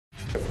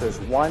there's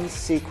one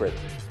secret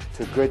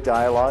to good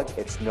dialogue,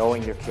 it's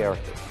knowing your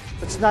character.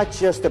 It's not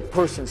just a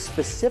person's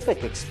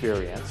specific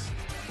experience,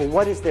 but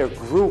what is their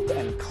group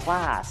and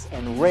class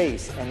and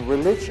race and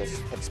religious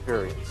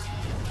experience.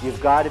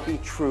 You've got to be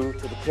true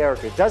to the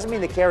character. It doesn't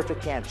mean the character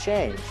can't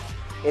change.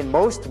 In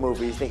most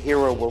movies, the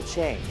hero will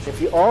change.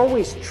 If you're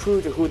always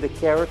true to who the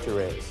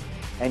character is,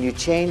 and you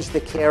change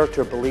the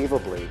character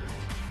believably,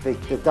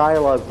 the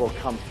dialogue will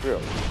come through.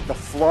 The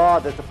flaw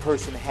that the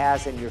person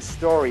has in your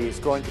story is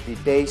going to be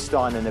based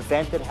on an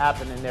event that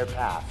happened in their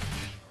past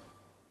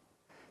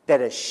that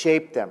has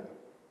shaped them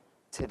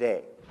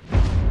today.